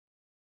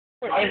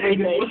Everything.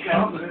 Do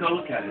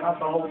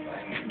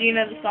you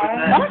know the song?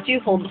 Why don't you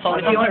hold the phone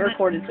if you want it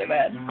recorded so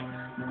bad?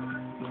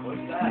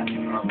 What's that?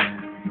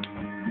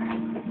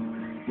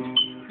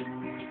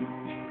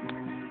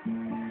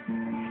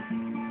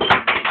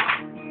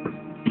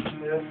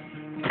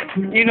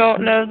 You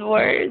don't know the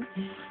words.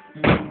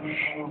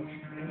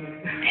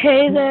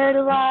 Hey there,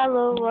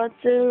 Delilah, what's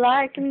it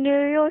like in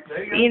New York?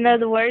 You know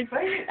the words?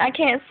 I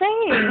can't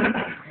sing.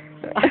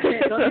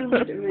 Don't you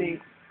look at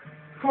me.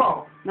 Come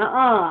on.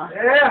 Nuh-uh.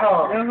 Yeah.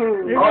 No.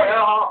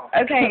 Oh,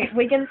 yeah. Okay,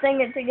 we can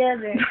sing it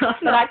together,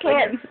 but I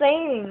can't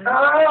sing.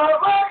 Oh,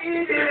 what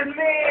you did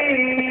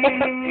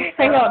me.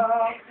 Hang on,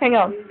 hang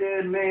on. You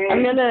did me.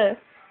 I'm gonna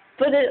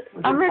put it.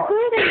 I'm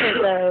recording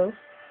it though.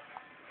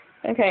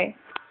 Okay.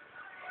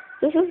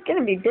 This is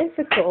gonna be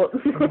difficult.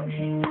 You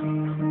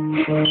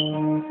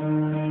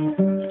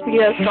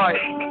gotta start.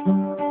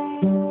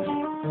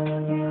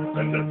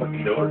 I'm gonna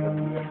fucking do it.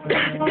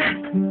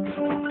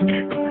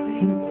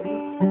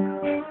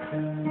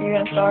 You're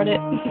gonna start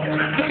it.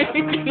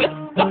 You're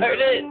gonna start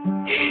it.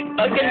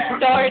 Fucking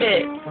start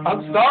it. I'm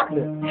starting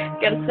it.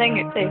 Gotta sing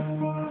it too.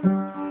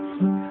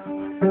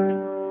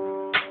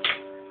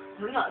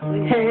 We're not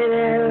singing. Hey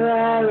there,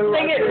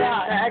 Sing it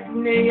right. Back in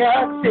New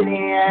York City,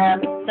 I'm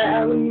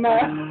telling my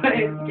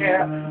face,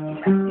 girl.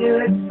 You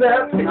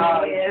accept me,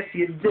 oh yes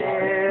you do.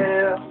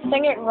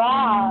 Sing it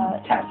right.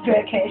 Top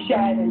track can't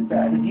shine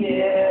inside of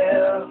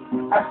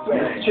you. I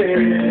swear it's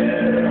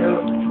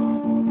true.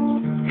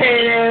 Hey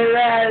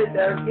there,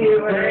 don't you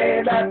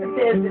worry about the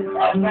distance.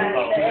 I'll find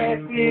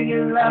if you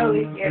get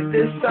lonely, get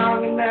this song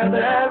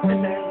another up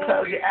and then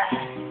close your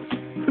eyes.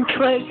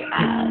 Close your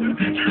eyes.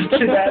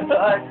 To that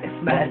voice, it's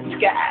my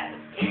disguise.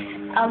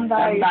 I'm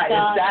by your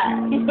side.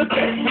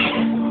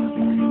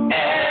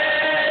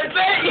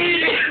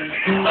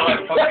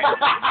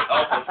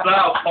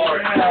 South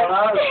Park.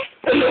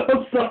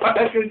 I'm sorry, I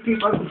couldn't keep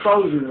on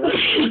composing it.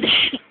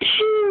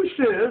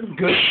 Shit, that's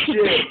good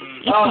shit.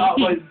 Oh,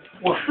 wait,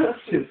 what?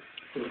 Shit.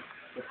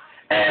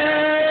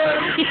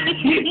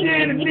 You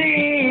did me.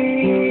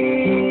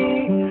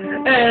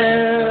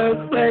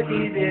 What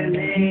you did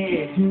me.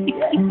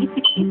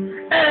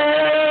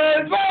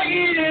 What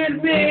you did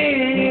me.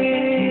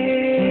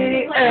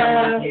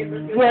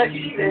 What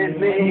you did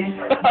me.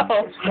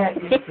 What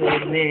you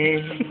did me.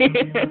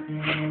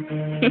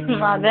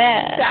 My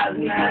bad.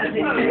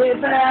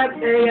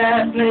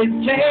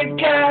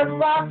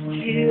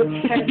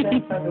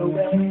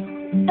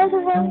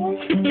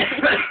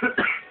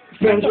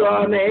 Friends will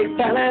all make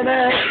fun of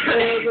us.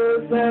 It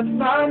was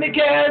fun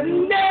because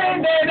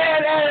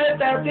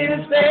that's in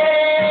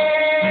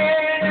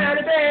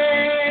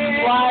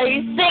Why are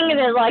you singing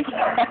it like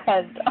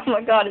that? Oh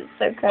my god, it's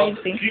so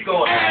crazy. Keep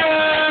going.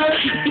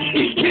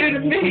 You to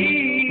me.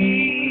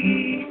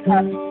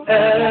 What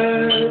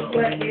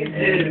you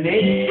do to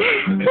me.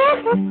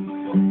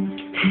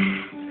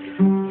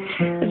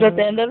 Is that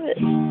the end of it?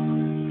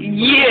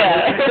 Yeah.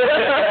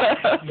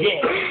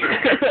 Yeah.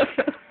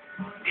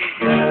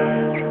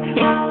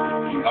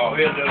 Oh,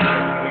 we gotta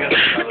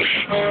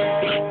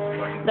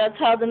That's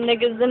how the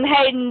niggas in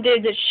Hayden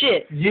did the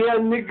shit. Yeah,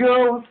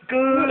 nigga, what's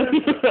good?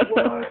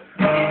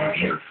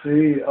 Let's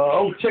see.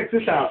 Oh, check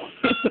this out.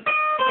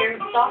 Here,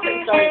 stop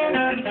it. Sorry.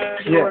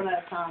 You're running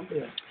out of time.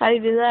 How do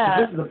you do that?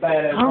 This is a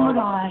badass. Oh my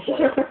gosh.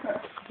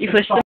 You pushed it.